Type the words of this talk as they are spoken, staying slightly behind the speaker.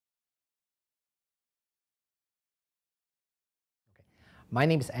My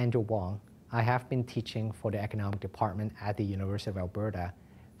name is Andrew Wong. I have been teaching for the economic department at the University of Alberta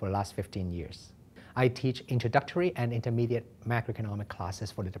for the last 15 years. I teach introductory and intermediate macroeconomic classes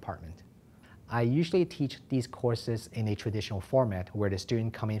for the department. I usually teach these courses in a traditional format where the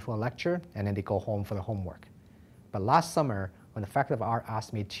student come in for a lecture and then they go home for the homework. But last summer, when the Faculty of Art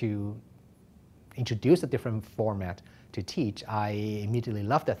asked me to introduce a different format to teach, I immediately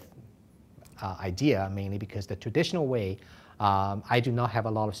loved that idea, mainly because the traditional way, I do not have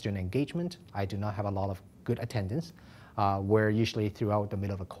a lot of student engagement. I do not have a lot of good attendance, where usually throughout the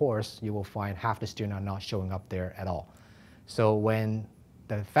middle of a course, you will find half the students are not showing up there at all. So when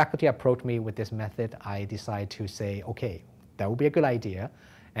the faculty approached me with this method, I decided to say, okay, that would be a good idea.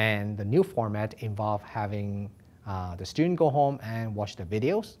 And the new format involved having the student go home and watch the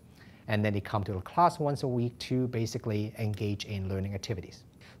videos, and then they come to the class once a week to basically engage in learning activities.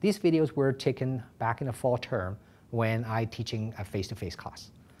 These videos were taken back in the fall term when I teaching a face-to-face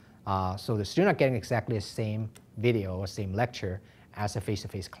class. So the students are getting exactly the same video or same lecture as a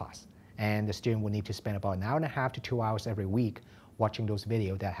face-to-face class. And the student will need to spend about an hour and a half to 2 hours every week watching those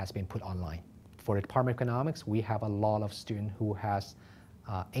videos that has been put online. For the Department of Economics, we have a lot of students who has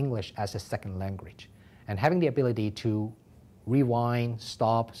English as a second language. And having the ability to rewind,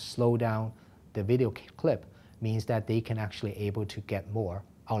 stop, slow down the video clip means that they can actually able to get more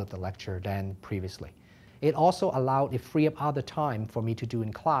out of the lecture than previously. It also allowed, it free up other time for me to do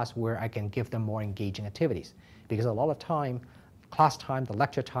in class where I can give them more engaging activities. Because a lot of time, class time, the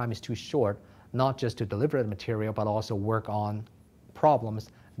lecture time is too short, not just to deliver the material, but also work on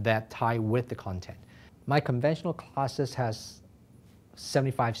problems that tie with the content. My conventional classes has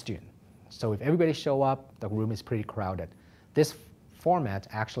 75 students. So if everybody show up, the room is pretty crowded. This format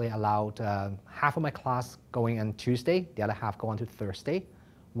actually allowed half of my class going on Tuesday, the other half go on to Thursday,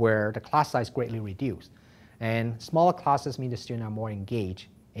 where the class size greatly reduced. And smaller classes mean the students are more engaged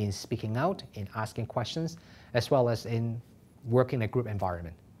in speaking out, in asking questions, as well as in working in a group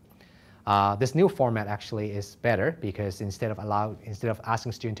environment. This new format actually is better because instead of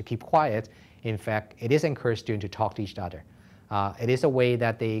asking students to keep quiet, in fact, it is encouraged students to talk to each other. It is a way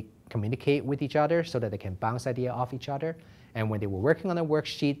that they communicate with each other so that they can bounce ideas off each other. And when they were working on a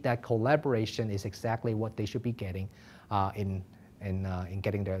worksheet, that collaboration is exactly what they should be getting in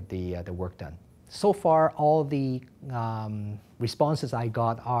getting the work done. So far, all the responses I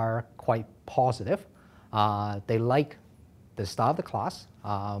got are quite positive. They like the style of the class.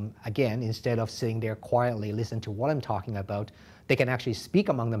 Again, instead of sitting there quietly listening to what I'm talking about, they can actually speak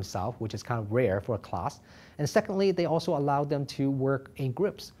among themselves, which is kind of rare for a class. And secondly, they also allow them to work in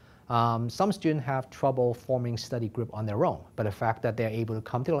groups. Some students have trouble forming study group on their own, but the fact that they're able to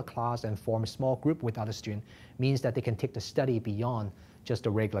come to a class and form a small group with other students means that they can take the study beyond just the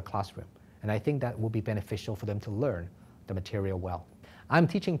regular classroom. And I think that will be beneficial for them to learn the material well. I'm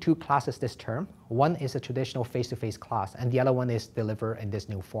teaching 2 classes this term. One is a traditional face-to-face class, and the other one is delivered in this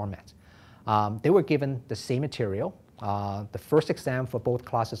new format. They were given the same material. The first exam for both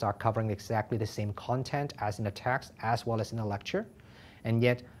classes are covering exactly the same content as in the text as well as in the lecture. And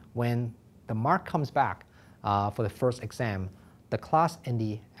yet, when the mark comes back for the first exam, the class in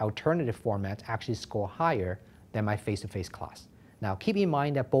the alternative format actually score higher than my face-to-face class. Now, keep in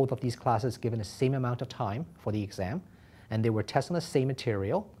mind that both of these classes given the same amount of time for the exam, and they were testing the same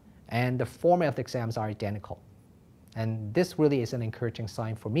material, and the format of the exams are identical. And this really is an encouraging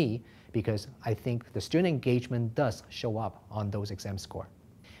sign for me because I think the student engagement does show up on those exam scores.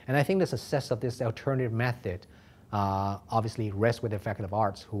 And I think the success of this alternative method obviously rests with the Faculty of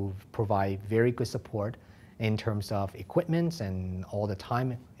Arts, who provide very good support in terms of equipment and all the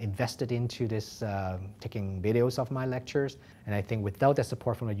time invested into this, taking videos of my lectures. And I think without the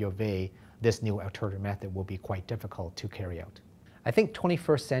support from the U of A, this new alternative method will be quite difficult to carry out. I think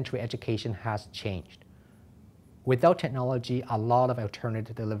 21st century education has changed. Without technology, a lot of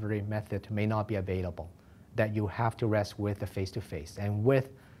alternative delivery methods may not be available, that you have to rest with the face-to-face. And with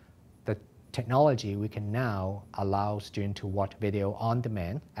the technology, we can now allow students to watch video on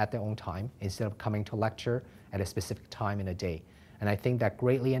demand at their own time instead of coming to lecture at a specific time in a day. And I think that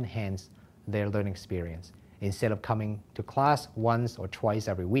greatly enhances their learning experience. Instead of coming to class once or twice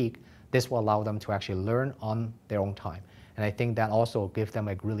every week, this will allow them to actually learn on their own time. And I think that also gives them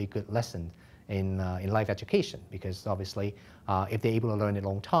a really good lesson in life education, because obviously if they're able to learn in a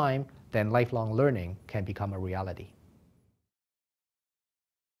long time, then lifelong learning can become a reality.